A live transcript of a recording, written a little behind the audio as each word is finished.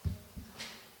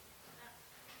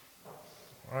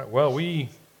All right, well, we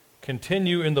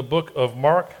continue in the book of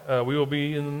Mark. We will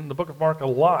be in the book of Mark a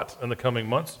lot in the coming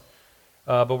months,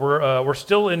 but we're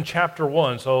still in chapter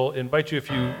 1, so I'll invite you, if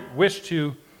you wish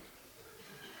to,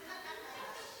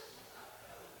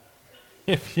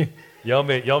 y'all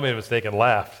made a mistake and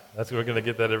laughed. We're going to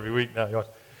get that every week now.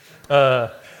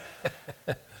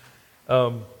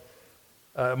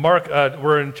 Mark,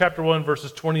 we're in chapter 1,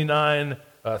 verses 29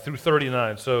 through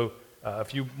 39, so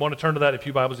if you want to turn to that, if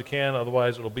you Bibles you can,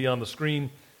 otherwise it'll be on the screen.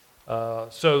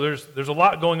 So there's a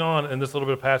lot going on in this little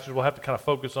bit of passage. We'll have to kind of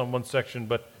focus on one section,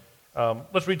 but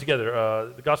let's read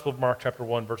together. The Gospel of Mark, chapter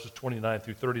 1, verses 29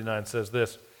 through 39 says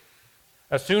this: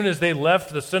 As soon as they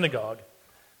left the synagogue,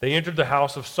 they entered the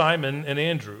house of Simon and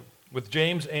Andrew with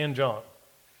James and John.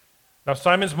 Now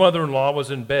Simon's mother-in-law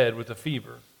was in bed with a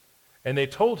fever, and they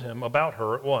told him about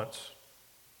her at once.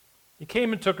 He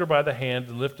came and took her by the hand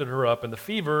and lifted her up, and the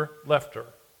fever left her,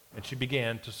 and she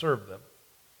began to serve them.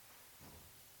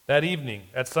 That evening,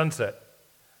 at sunset,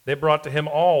 they brought to him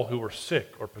all who were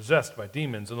sick or possessed by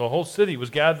demons, and the whole city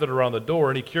was gathered around the door,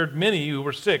 and he cured many who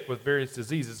were sick with various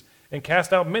diseases, and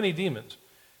cast out many demons.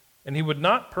 And he would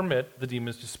not permit the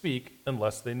demons to speak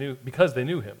because they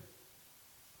knew him.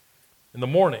 In the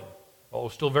morning, while it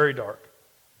was still very dark,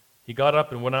 he got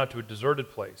up and went out to a deserted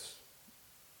place,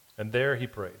 and there he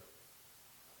prayed.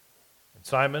 And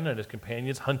Simon and his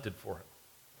companions hunted for him.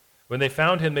 When they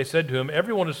found him, they said to him,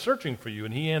 "Everyone is searching for you."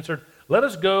 And he answered, "Let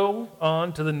us go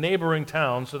on to the neighboring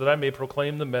town so that I may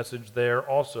proclaim the message there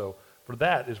also, for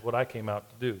that is what I came out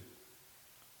to do."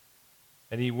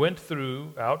 And he went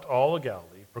throughout all of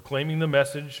Galilee, proclaiming the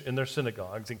message in their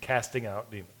synagogues and casting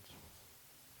out demons.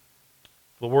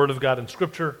 For the word of God in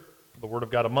Scripture, for the word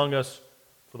of God among us,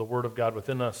 for the word of God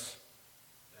within us.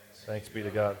 Thanks be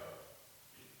to God.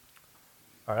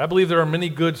 All right, I believe there are many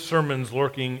good sermons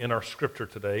lurking in our Scripture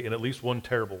today, and at least one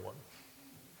terrible one.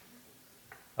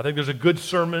 I think there's a good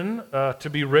sermon to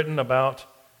be written about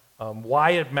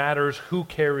why it matters who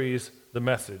carries the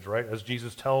message, right? As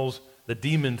Jesus tells the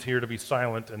demons here to be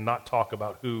silent and not talk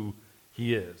about who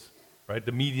he is, right?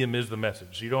 The medium is the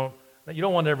message. You don't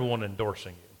want everyone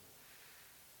endorsing you.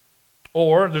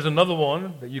 Or there's another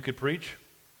one that you could preach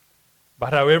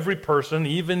about how every person,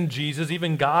 even Jesus,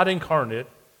 even God incarnate,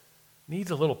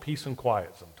 needs a little peace and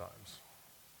quiet sometimes.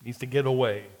 Needs to get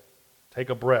away, take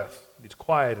a breath. Needs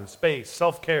quiet and space,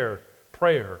 self-care,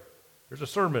 prayer. There's a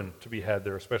sermon to be had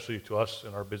there, especially to us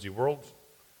in our busy worlds.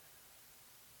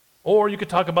 Or you could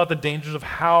talk about the dangers of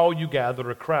how you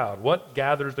gather a crowd. What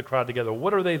gathers the crowd together?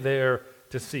 What are they there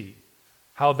to see?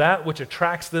 How that which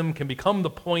attracts them can become the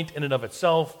point in and of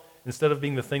itself instead of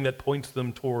being the thing that points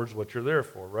them towards what you're there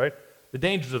for, right? The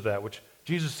dangers of that, which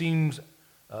Jesus seems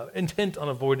intent on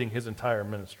avoiding his entire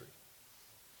ministry.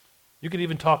 You could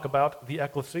even talk about the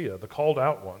ecclesia, the called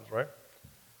out ones, right?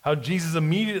 How Jesus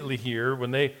immediately here,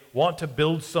 when they want to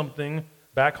build something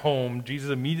back home,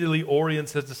 Jesus immediately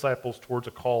orients his disciples towards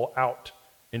a call out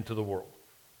into the world.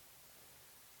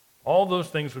 All those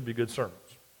things would be good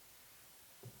sermons.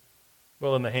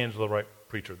 Well, in the hands of the right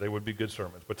preacher, they would be good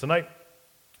sermons. But tonight,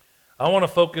 I want to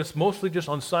focus mostly just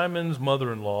on Simon's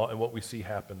mother-in-law and what we see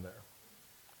happen there.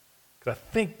 Because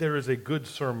I think there is a good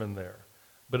sermon there.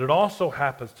 But it also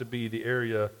happens to be the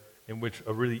area in which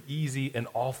a really easy and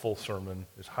awful sermon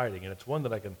is hiding. And it's one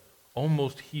that I can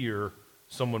almost hear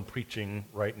someone preaching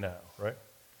right now, right?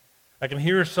 I can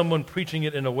hear someone preaching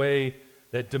it in a way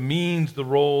that demeans the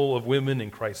role of women in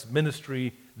Christ's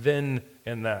ministry then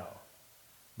and now.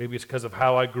 Maybe it's because of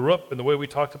how I grew up and the way we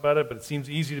talked about it, but it seems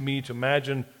easy to me to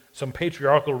imagine some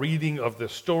patriarchal reading of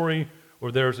this story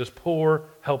where there's this poor,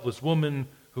 helpless woman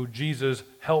who Jesus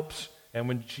helps, and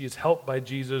when she is helped by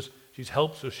Jesus, she's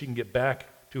helped so she can get back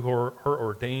to her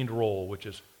ordained role, which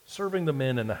is serving the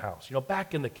men in the house,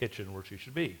 back in the kitchen where she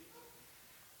should be.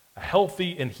 A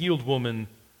healthy and healed woman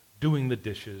doing the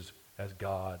dishes as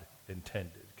God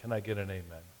intended. Can I get an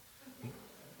amen?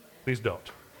 Please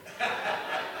don't.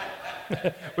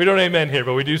 We don't amen here,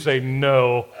 but we do say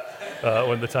no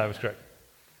when the time is correct.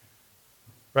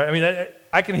 Right? I mean,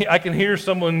 I can hear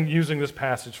someone using this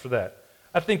passage for that.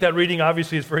 I think that reading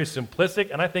obviously is very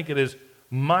simplistic, and I think it is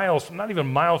not even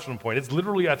miles from the point. It's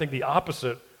literally, I think, the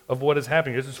opposite of what is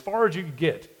happening. It's as far as you can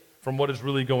get from what is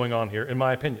really going on here, in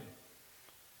my opinion.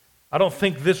 I don't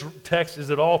think this text is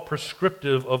at all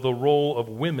prescriptive of the role of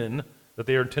women that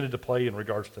they are intended to play in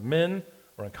regards to men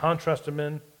or in contrast to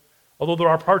men, although there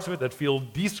are parts of it that feel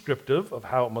descriptive of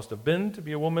how it must have been to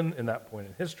be a woman in that point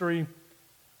in history.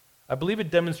 I believe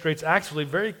it demonstrates actually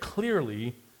very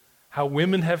clearly how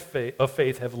women of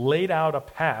faith have laid out a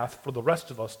path for the rest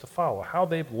of us to follow, how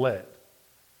they've led.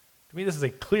 To me, this is a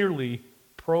clearly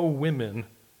pro-women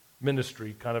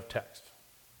ministry kind of text.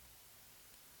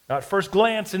 Now, at first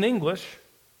glance in English,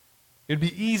 it'd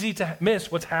be easy to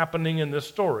miss what's happening in this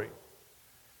story.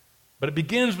 But it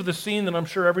begins with a scene that I'm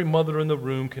sure every mother in the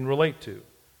room can relate to.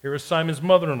 Here is Simon's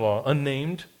mother-in-law,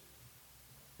 unnamed,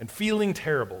 and feeling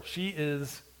terrible. She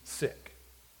is sick.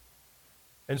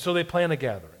 And so they plan a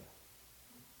gathering.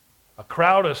 A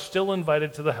crowd is still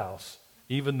invited to the house,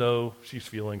 even though she's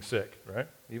feeling sick, right?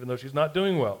 Even though she's not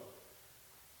doing well.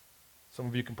 Some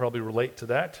of you can probably relate to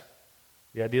that.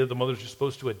 The idea that the mothers are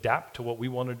supposed to adapt to what we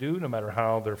want to do, no matter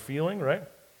how they're feeling, right?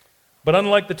 But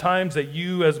unlike the times that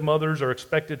you as mothers are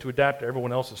expected to adapt to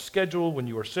everyone else's schedule when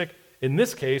you are sick, in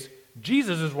this case,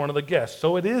 Jesus is one of the guests.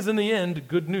 So it is, in the end,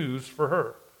 good news for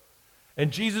her.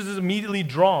 And Jesus is immediately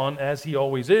drawn, as he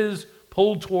always is,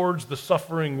 pulled towards the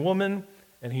suffering woman,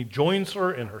 and he joins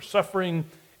her in her suffering,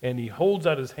 and he holds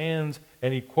out his hands,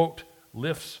 and he, quote,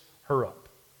 lifts her up.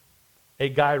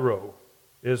 Egeiro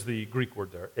is the Greek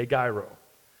word there, egeiro.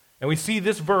 And we see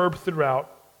this verb throughout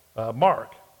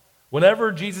Mark.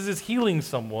 Whenever Jesus is healing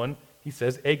someone, he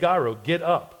says, egeiro, get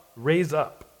up, raise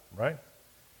up, right?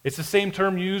 It's the same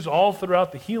term used all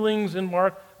throughout the healings in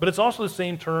Mark, but it's also the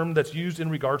same term that's used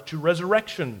in regards to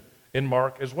resurrection in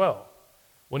Mark as well.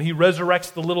 When he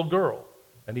resurrects the little girl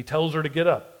and he tells her to get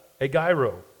up,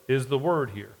 egeiro is the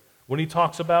word here. When he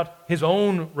talks about his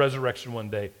own resurrection one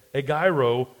day,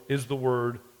 egeiro is the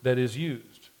word that is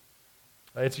used.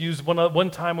 It's used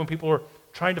one time when people are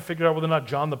trying to figure out whether or not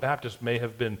John the Baptist may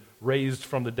have been raised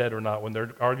from the dead or not, when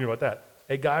they're arguing about that.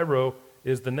 Egeiro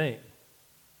is the name.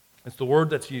 It's the word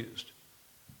that's used.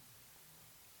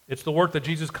 It's the work that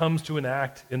Jesus comes to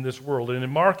enact in this world. And in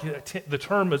Mark, the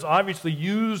term is obviously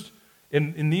used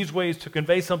in these ways to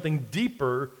convey something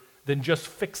deeper than just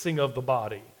fixing of the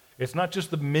body. It's not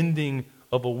just the mending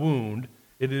of a wound.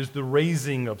 It is the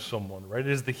raising of someone, right?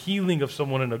 It is the healing of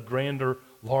someone in a grander,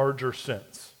 larger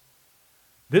sense.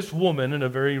 This woman, in a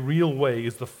very real way,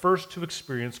 is the first to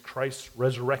experience Christ's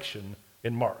resurrection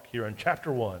in Mark. Here in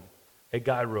chapter 1,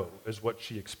 egeiro is what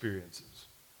she experiences.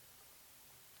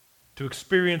 To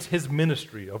experience his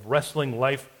ministry of wresting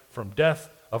life from death,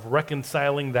 of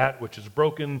reconciling that which is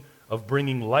broken, of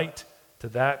bringing light to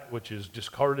that which is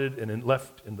discarded and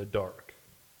left in the dark.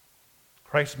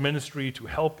 Christ's ministry to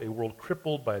help a world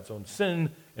crippled by its own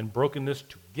sin and brokenness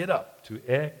to get up, to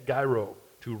egeiro,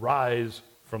 to rise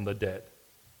from the dead.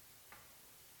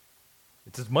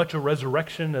 It's as much a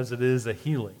resurrection as it is a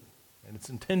healing. And it's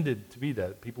intended to be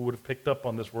that. People would have picked up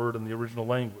on this word in the original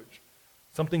language.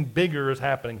 Something bigger is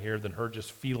happening here than her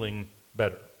just feeling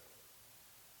better.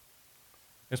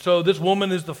 And so this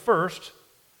woman is the first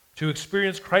to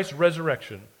experience Christ's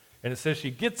resurrection. And it says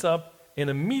she gets up and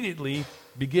immediately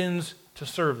begins to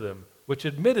serve them, which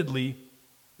admittedly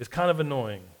is kind of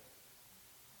annoying.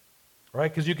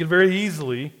 Right? Because you could very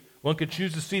easily, one could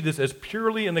choose to see this as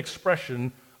purely an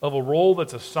expression of a role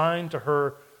that's assigned to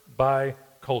her by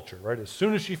culture, right? As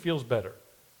soon as she feels better,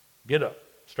 get up,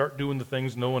 start doing the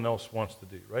things no one else wants to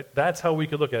do, right? That's how we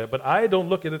could look at it. But I don't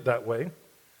look at it that way.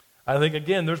 I think,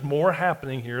 again, there's more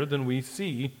happening here than we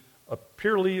see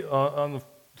purely on the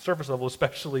surface level,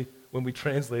 especially when we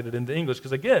translate it into English.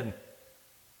 Because, again,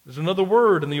 there's another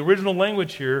word in the original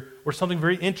language here where something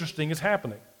very interesting is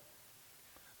happening.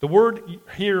 The word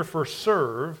here for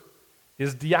serve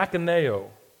is diakoneo.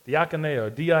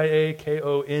 Diakoneo,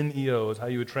 D-I-A-K-O-N-E-O is how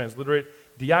you would transliterate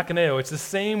diakoneo. It's the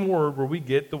same word where we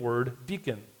get the word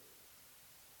deacon.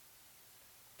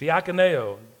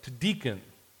 Diakoneo, to deacon,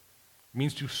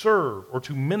 means to serve or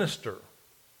to minister.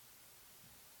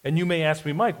 And you may ask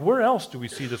me, Mike, where else do we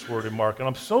see this word in Mark? And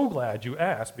I'm so glad you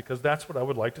asked, because that's what I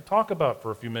would like to talk about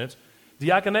for a few minutes.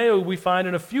 Diakoneo we find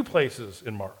in a few places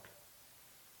in Mark.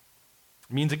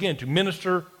 It means, again, to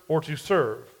minister or to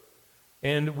serve.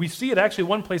 And we see it actually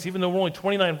one place, even though we're only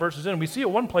 29 verses in, we see it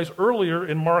one place earlier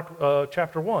in Mark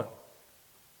chapter 1.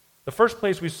 The first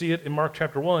place we see it in Mark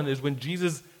chapter 1 is when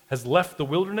Jesus has left the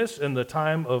wilderness in the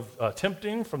time of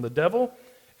tempting from the devil,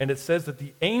 and it says that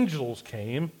the angels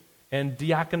came and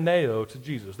diakoneo to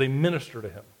Jesus. They minister to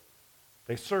him.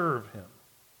 They serve him.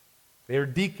 They are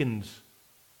deacons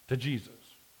to Jesus.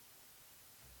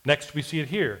 Next we see it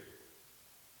here.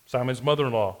 Simon's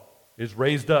mother-in-law is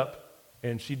raised up,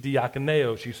 and she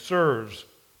diakoneo, she serves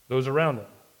those around him.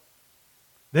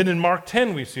 Then in Mark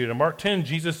 10 we see it. In Mark 10,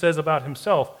 Jesus says about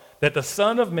himself that the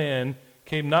Son of Man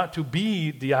came not to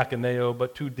be diakoneo,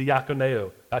 but to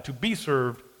diakoneo. Not to be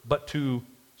served, but to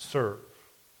serve.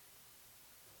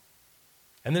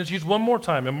 And then it's used one more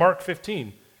time in Mark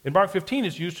 15. In Mark 15,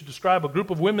 it's used to describe a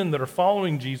group of women that are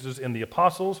following Jesus and the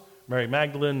apostles, Mary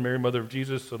Magdalene, Mary, mother of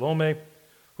Jesus, Salome,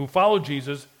 who followed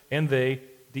Jesus, and they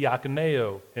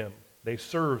diakoneo him. they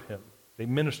serve him, they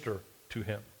minister to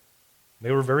him.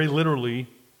 They were very literally,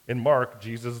 in Mark,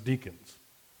 Jesus' deacons.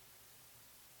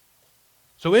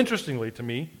 So interestingly to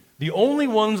me, the only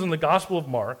ones in the Gospel of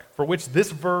Mark for which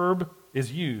this verb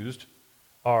is used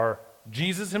are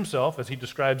Jesus himself, as he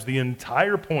describes the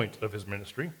entire point of his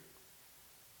ministry,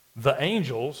 the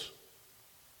angels,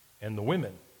 and the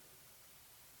women.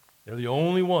 They're the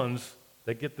only ones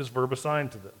that get this verb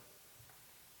assigned to them.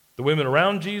 The women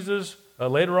around Jesus,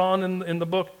 later on in the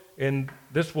book, and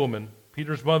this woman,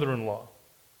 Peter's mother-in-law.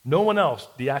 No one else,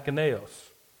 diakoneos,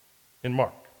 in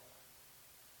Mark.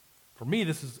 For me,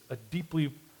 this is a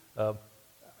deeply,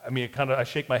 I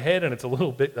shake my head, and it's a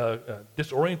little bit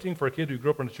disorienting for a kid who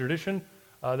grew up in a tradition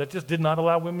that just did not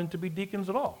allow women to be deacons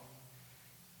at all.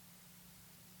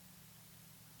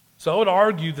 So I would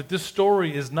argue that this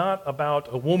story is not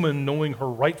about a woman knowing her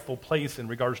rightful place in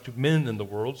regards to men in the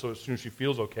world, so as soon as she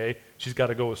feels okay, she's got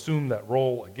to go assume that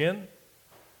role again.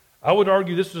 I would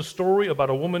argue this is a story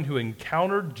about a woman who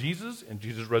encountered Jesus and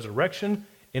Jesus' resurrection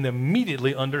and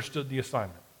immediately understood the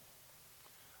assignment.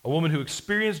 A woman who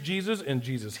experienced Jesus and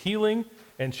Jesus' healing,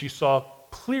 and she saw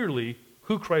clearly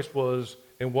who Christ was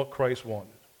and what Christ wanted.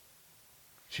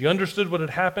 She understood what had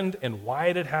happened and why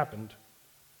it had happened.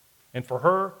 And for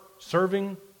her,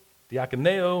 serving,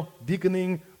 diakoneo,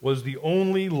 deaconing, was the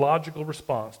only logical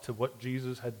response to what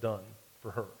Jesus had done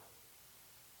for her.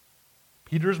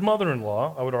 Peter's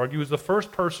mother-in-law, I would argue, is the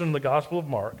first person in the Gospel of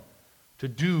Mark to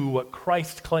do what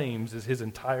Christ claims is his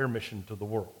entire mission to the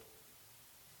world.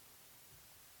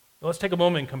 Now let's take a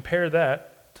moment and compare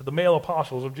that to the male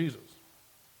apostles of Jesus.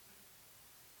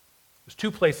 There's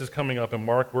two places coming up in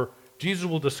Mark where Jesus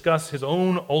will discuss his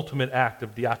own ultimate act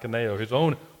of diakoneo, his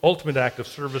own ultimate act of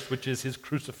service, which is his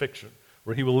crucifixion,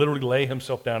 where he will literally lay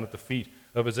himself down at the feet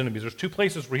of his enemies. There's two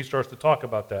places where he starts to talk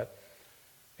about that,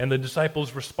 and the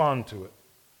disciples respond to it.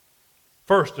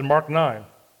 First, in Mark 9,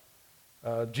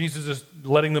 Jesus is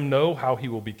letting them know how he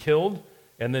will be killed,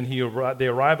 and then they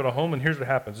arrive at a home, and here's what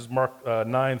happens. This is Mark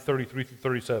 9, 33 through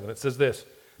 37. It says this: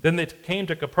 Then they came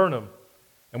to Capernaum,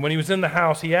 and when he was in the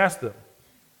house, he asked them,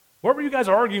 "What were you guys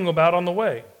arguing about on the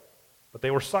way?" But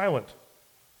they were silent.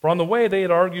 For on the way they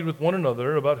had argued with one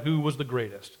another about who was the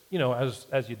greatest. You know,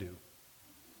 as you do.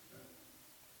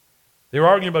 They were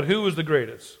arguing about who was the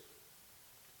greatest.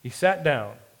 He sat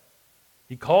down.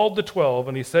 He called the 12,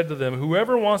 and he said to them,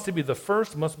 "Whoever wants to be the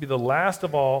first must be the last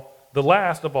of all,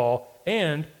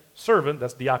 and servant,"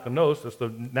 that's diakonos, that's the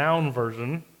noun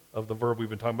version of the verb we've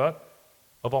been talking about,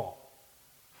 "of all."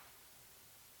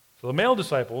 So the male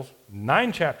disciples,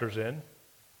 9 chapters in,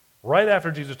 right after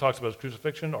Jesus talks about his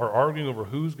crucifixion, are arguing over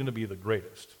who's going to be the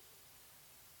greatest.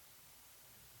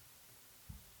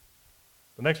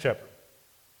 The next chapter.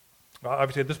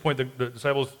 Obviously, at this point, the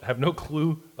disciples have no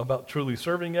clue about truly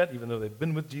serving yet, even though they've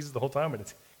been with Jesus the whole time, and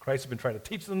Christ has been trying to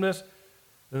teach them this.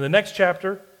 In the next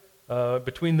chapter,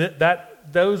 between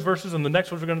those verses and the next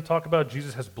ones we're going to talk about,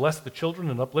 Jesus has blessed the children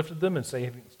and uplifted them, and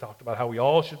he's talked about how we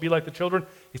all should be like the children.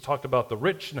 He's talked about the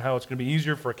rich and how it's going to be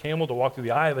easier for a camel to walk through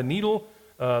the eye of a needle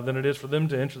than it is for them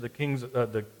to enter the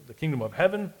kingdom of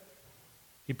heaven.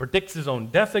 He predicts his own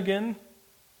death again.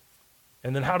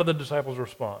 And then how do the disciples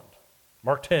respond?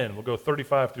 Mark 10, we'll go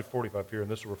 35 through 45 here, and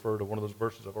this will refer to one of those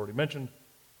verses I've already mentioned.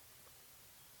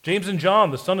 James and John,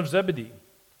 the son of Zebedee,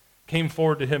 came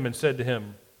forward to him and said to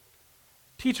him,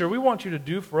 "Teacher, we want you to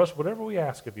do for us whatever we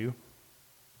ask of you."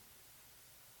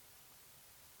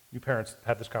 You parents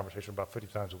have this conversation about 50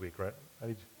 times a week, right? I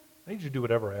need you to do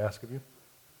whatever I ask of you.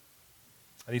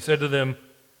 And he said to them,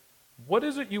 "What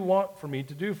is it you want for me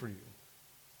to do for you?"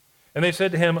 And they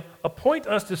said to him, "Appoint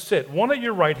us to sit, one at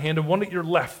your right hand and one at your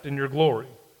left in your glory."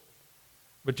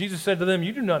 But Jesus said to them,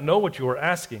 "You do not know what you are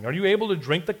asking. Are you able to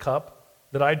drink the cup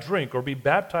that I drink, or be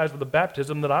baptized with the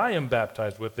baptism that I am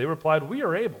baptized with?" They replied, "We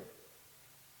are able."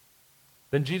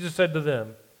 Then Jesus said to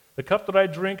them, "The cup that I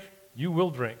drink, you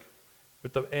will drink,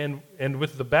 and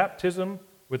with the baptism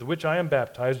with which I am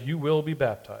baptized, you will be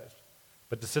baptized.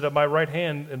 But to sit at my right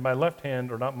hand and my left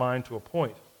hand are not mine to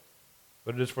appoint,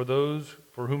 but it is for those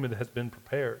for whom it has been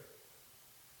prepared."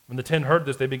 When the 10 heard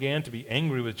this, they began to be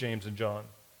angry with James and John.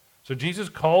 So Jesus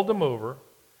called them over,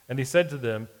 and he said to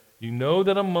them, "You know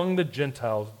that among the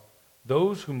Gentiles,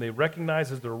 those whom they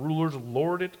recognize as their rulers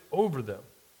lord it over them,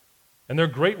 and their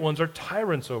great ones are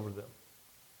tyrants over them.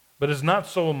 But it is not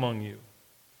so among you.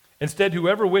 Instead,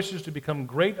 whoever wishes to become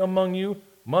great among you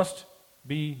must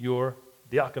be your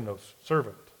diakonos,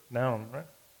 servant, noun, right?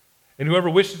 And whoever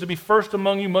wishes to be first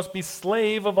among you must be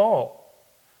slave of all.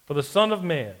 For the Son of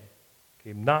Man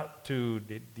came not to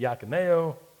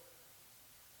diakoneo,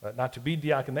 not to be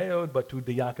diakoneoed, but to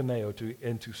diakoneo,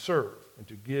 and to serve, and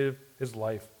to give his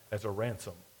life as a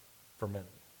ransom for many.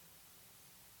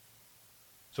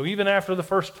 So even after the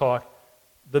first talk,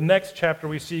 the next chapter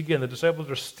we see again, the disciples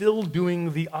are still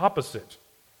doing the opposite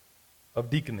of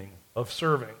deaconing, of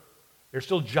serving. They're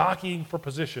still jockeying for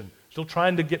position, still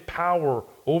trying to get power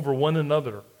over one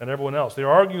another and everyone else.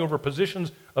 They're arguing over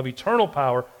positions of eternal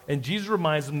power, and Jesus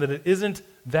reminds them that it isn't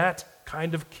that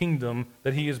kind of kingdom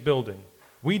that he is building.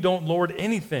 We don't lord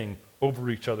anything over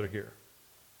each other here.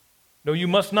 No, you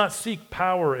must not seek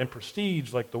power and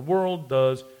prestige like the world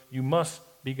does. You must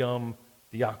become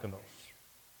diakonos.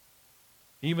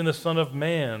 Even the Son of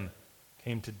Man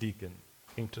came to deacon,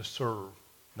 came to serve,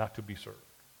 not to be served.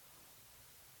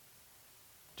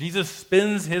 Jesus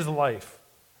spends his life,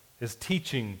 his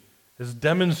teaching, his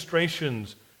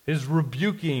demonstrations, his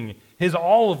rebuking, his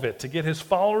all of it to get his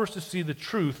followers to see the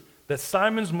truth that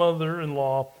Simon's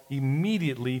mother-in-law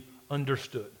immediately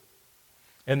understood.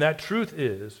 And that truth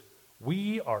is,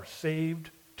 we are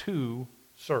saved to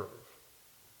serve.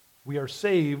 We are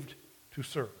saved to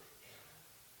serve.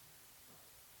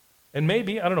 And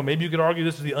maybe, I don't know, maybe you could argue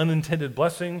this is the unintended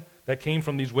blessing that came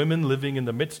from these women living in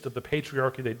the midst of the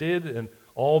patriarchy they did and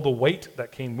all the weight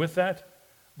that came with that.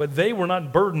 But they were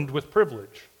not burdened with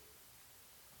privilege,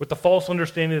 with the false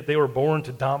understanding that they were born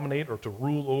to dominate or to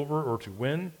rule over or to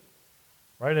win.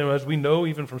 Right? And as we know,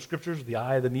 even from scriptures, the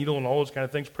eye, the needle, and all those kind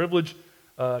of things, privilege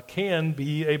can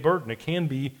be a burden. It can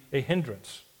be a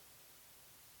hindrance.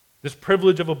 This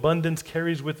privilege of abundance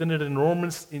carries within it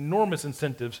enormous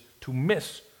incentives to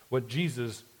miss what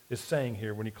Jesus is saying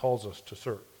here when he calls us to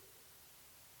serve.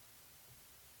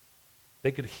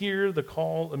 They could hear the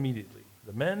call immediately.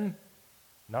 The men,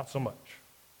 not so much.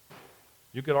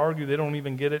 You could argue they don't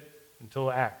even get it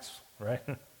until Acts, right?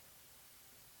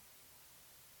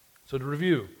 So to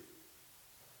review,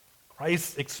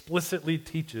 Christ explicitly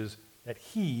teaches that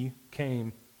he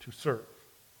came to serve.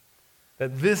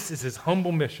 That this is his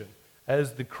humble mission.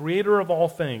 As the creator of all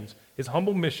things, his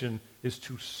humble mission is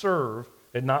to serve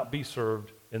and not be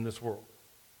served in this world.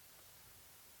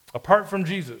 Apart from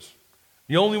Jesus,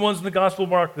 the only ones in the Gospel of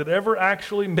Mark that ever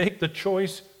actually make the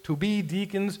choice to be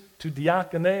deacons, to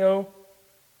diakoneo,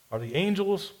 are the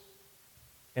angels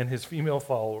and his female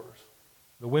followers,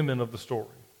 the women of the story.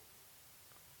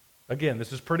 Again,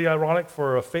 this is pretty ironic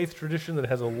for a faith tradition that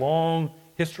has a long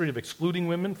history of excluding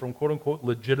women from quote-unquote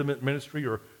legitimate ministry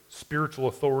or spiritual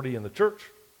authority in the church.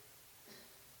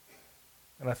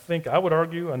 And I would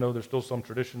argue, I know there's still some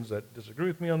traditions that disagree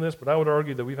with me on this, but I would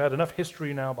argue that we've had enough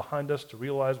history now behind us to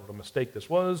realize what a mistake this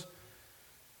was.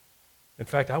 In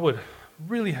fact, I would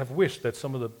really have wished that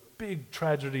some of the big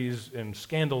tragedies and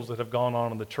scandals that have gone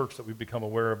on in the church that we've become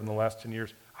aware of in the last 10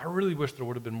 years, I really wish there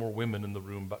would have been more women in the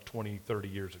room about 20, 30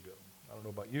 years ago. I don't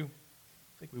know about you.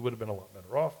 I think we would have been a lot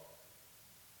better off.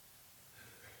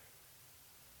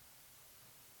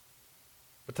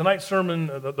 But tonight's sermon,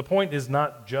 the point is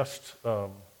not just to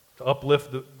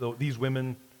uplift these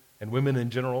women and women in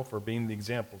general for being the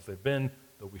examples they've been,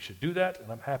 though we should do that,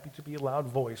 and I'm happy to be a loud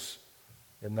voice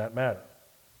in that matter.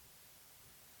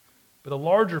 But a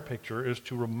larger picture is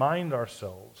to remind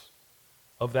ourselves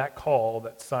of that call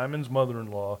that Simon's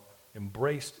mother-in-law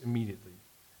embraced immediately,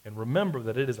 and remember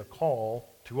that it is a call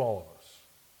to all of us.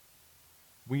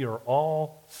 We are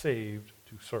all saved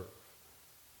to serve.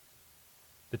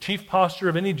 The chief posture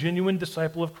of any genuine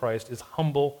disciple of Christ is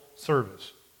humble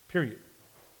service, period.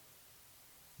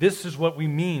 This is what we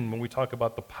mean when we talk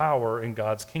about the power in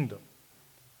God's kingdom.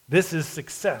 This is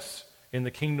success in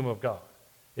the kingdom of God.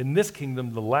 In this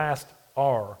kingdom, the last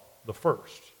are the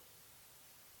first.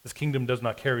 This kingdom does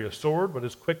not carry a sword, but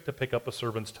is quick to pick up a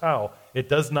servant's towel. It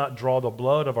does not draw the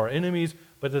blood of our enemies,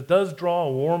 but it does draw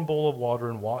a warm bowl of water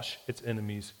and wash its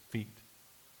enemies' feet.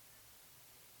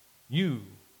 You,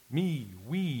 me,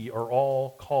 we are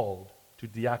all called to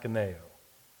diakoneo.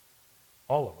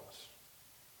 All of us.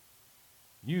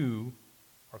 You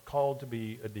are called to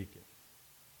be a deacon.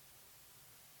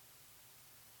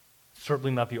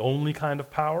 Certainly not the only kind of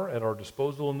power at our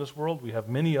disposal in this world. We have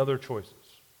many other choices.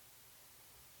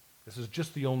 This is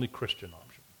just the only Christian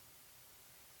option.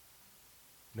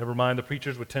 Never mind the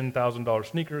preachers with $10,000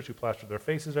 sneakers who plaster their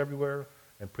faces everywhere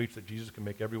and preach that Jesus can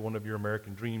make every one of your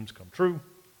American dreams come true.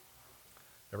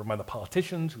 Never mind the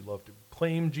politicians who love to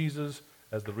claim Jesus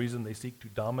as the reason they seek to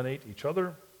dominate each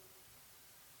other.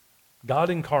 God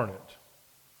incarnate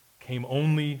came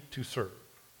only to serve.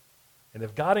 And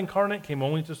if God incarnate came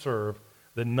only to serve,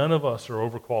 then none of us are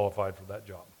overqualified for that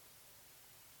job.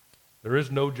 There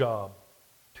is no job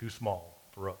too small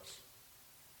for us.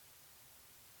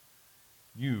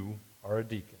 You are a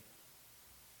deacon.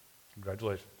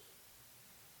 Congratulations.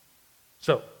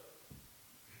 So,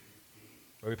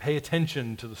 May we pay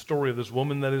attention to the story of this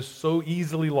woman that is so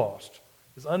easily lost,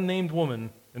 this unnamed woman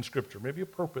in Scripture, maybe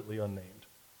appropriately unnamed.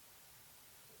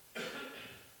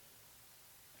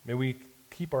 May we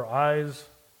keep our eyes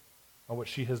on what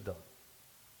she has done.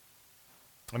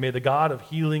 And may the God of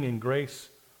healing and grace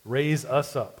raise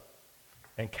us up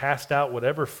and cast out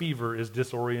whatever fever is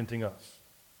disorienting us,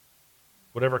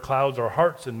 whatever clouds our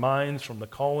hearts and minds from the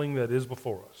calling that is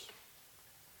before us.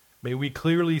 May we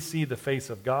clearly see the face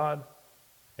of God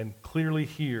and clearly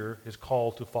hear his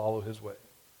call to follow his way.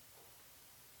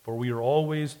 For we are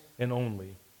always and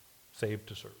only saved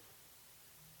to serve.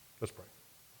 Let's pray.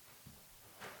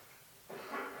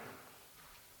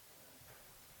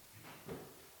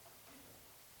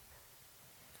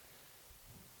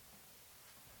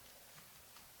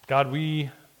 God, we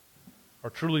are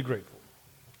truly grateful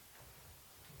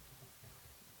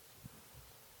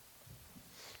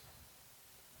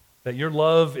that your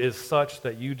love is such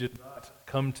that you did not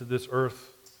come to this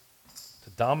earth to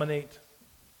dominate.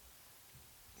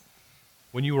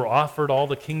 When you were offered all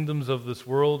the kingdoms of this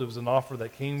world, it was an offer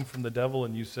that came from the devil,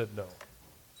 and you said no.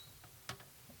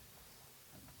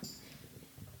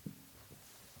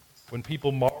 When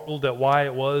people marveled at why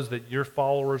it was that your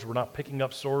followers were not picking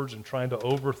up swords and trying to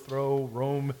overthrow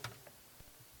Rome,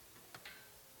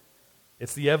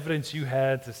 it's the evidence you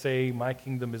had to say, my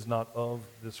kingdom is not of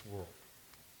this world.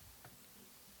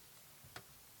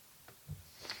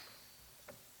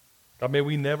 God, may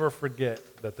we never forget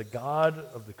that the God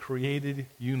of the created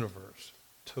universe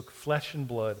took flesh and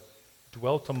blood,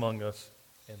 dwelt among us,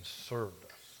 and served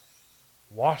us,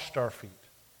 washed our feet,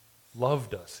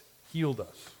 loved us, healed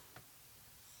us,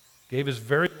 gave his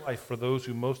very life for those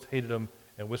who most hated him,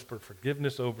 and whispered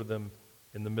forgiveness over them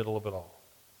in the middle of it all.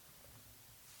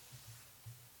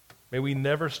 May we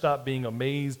never stop being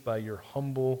amazed by your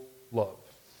humble love.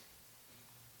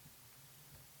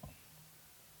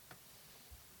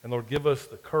 And Lord, give us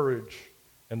the courage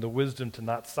and the wisdom to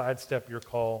not sidestep your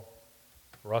call,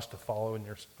 for us to follow in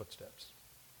your footsteps.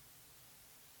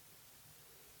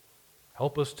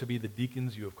 Help us to be the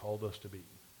deacons you have called us to be.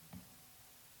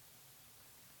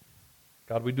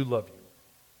 God, we do love you.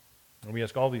 And we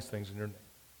ask all these things in your name.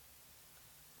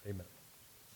 Amen.